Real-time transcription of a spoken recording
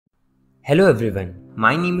Hello everyone,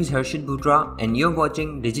 my name is Harshit Bhutra and you're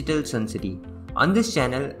watching Digital Sun City. On this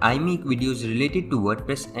channel, I make videos related to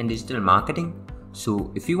WordPress and digital marketing.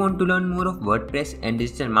 So if you want to learn more of WordPress and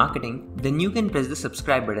digital marketing, then you can press the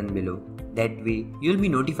subscribe button below. That way, you'll be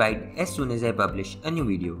notified as soon as I publish a new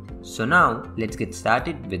video. So now, let's get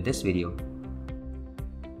started with this video.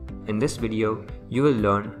 In this video, you will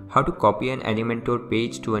learn how to copy an Elementor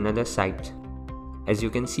page to another site. As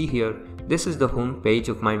you can see here, this is the home page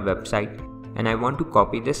of my website and I want to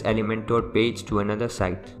copy this Elementor page to another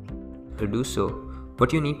site. To do so,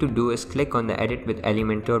 what you need to do is click on the Edit with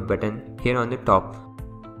Elementor button here on the top.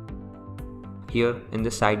 Here in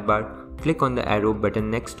the sidebar, click on the arrow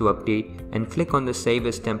button next to Update and click on the Save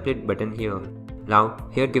as Template button here. Now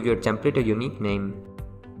here give your template a unique name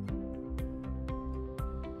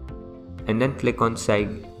and then click on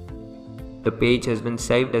Save. The page has been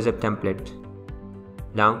saved as a template.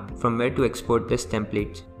 Now, from where to export this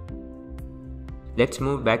template? Let's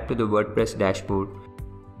move back to the WordPress dashboard.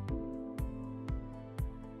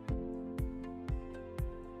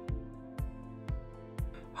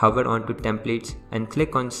 Hover onto Templates and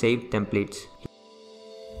click on Save Templates.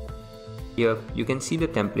 Here, you can see the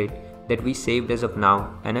template that we saved as of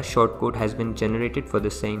now and a shortcode has been generated for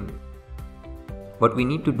the same. What we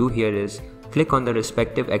need to do here is click on the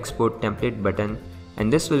respective Export Template button and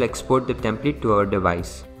this will export the template to our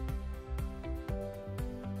device.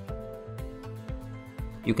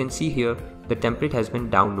 You can see here the template has been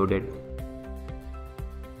downloaded.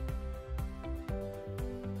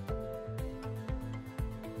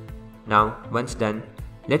 Now once done,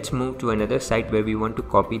 let's move to another site where we want to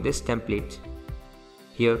copy this template.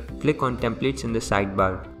 Here click on Templates in the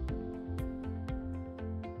sidebar.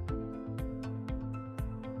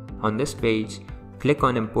 On this page, click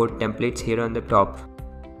on Import Templates here on the top.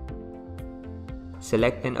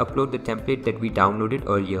 Select and upload the template that we downloaded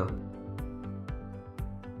earlier.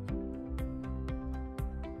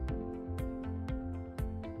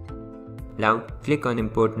 Now click on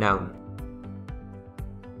Import Now.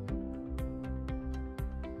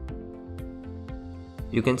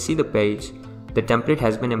 You can see the page. The template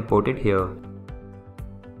has been imported here.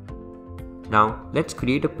 Now let's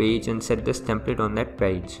create a page and set this template on that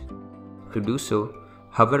page. To do so,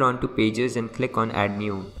 hover onto Pages and click on Add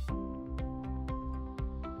New.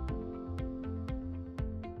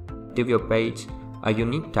 Give your page a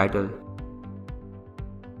unique title.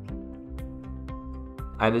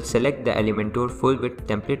 I will select the Elementor Full Width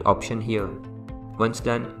Template option here. Once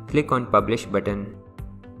done, click on Publish button.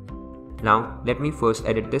 Now let me first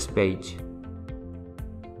edit this page.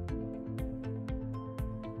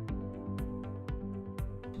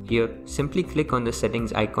 Here, simply click on the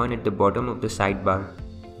settings icon at the bottom of the sidebar.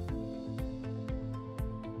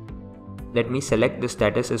 Let me select the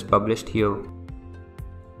status as published here.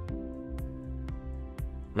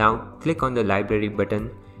 Now click on the library button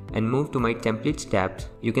and move to my templates tab.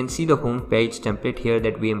 You can see the home page template here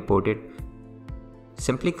that we imported.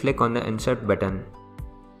 Simply click on the insert button.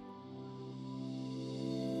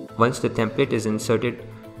 Once the template is inserted,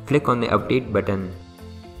 click on the update button.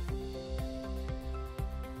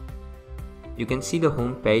 You can see the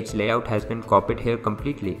home page layout has been copied here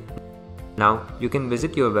completely. Now you can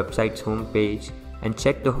visit your website's home page and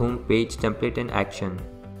check the home page template in action.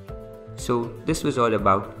 So this was all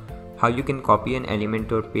about how you can copy an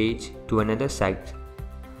Elementor page to another site.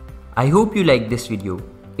 I hope you liked this video.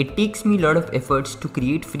 It takes me a lot of efforts to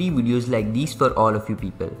create free videos like these for all of you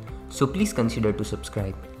people. So please consider to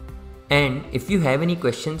subscribe. And if you have any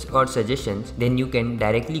questions or suggestions, then you can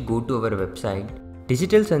directly go to our website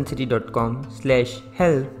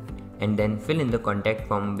digitalsuncity.com/help and then fill in the contact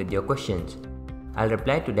form with your questions. I'll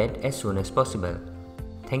reply to that as soon as possible.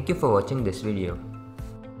 Thank you for watching this video.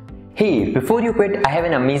 Hey, before you quit, I have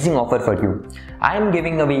an amazing offer for you. I am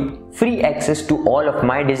giving away free access to all of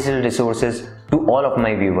my digital resources to all of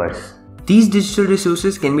my viewers. These digital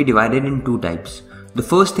resources can be divided in two types. The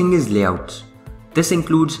first thing is layouts. This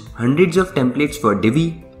includes hundreds of templates for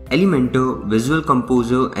Divi, Elementor, Visual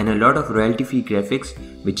Composer and a lot of royalty-free graphics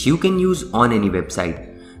which you can use on any website.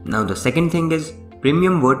 Now the second thing is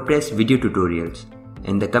premium WordPress video tutorials.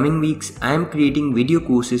 In the coming weeks, I am creating video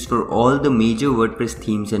courses for all the major WordPress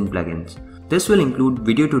themes and plugins. This will include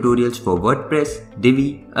video tutorials for WordPress,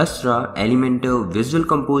 Divi, Astra, Elementor, Visual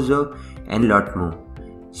Composer and lot more.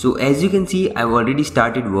 So as you can see, I've already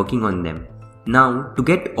started working on them. Now, to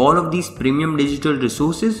get all of these premium digital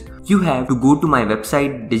resources, you have to go to my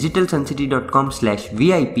website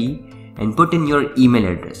digitalsuncity.com/VIP and put in your email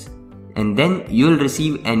address. And then you'll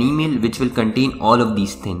receive an email which will contain all of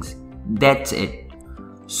these things. That's it.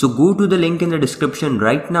 So go to the link in the description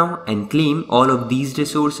right now and claim all of these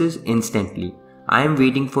resources instantly. I am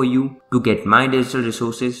waiting for you to get my digital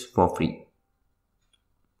resources for free.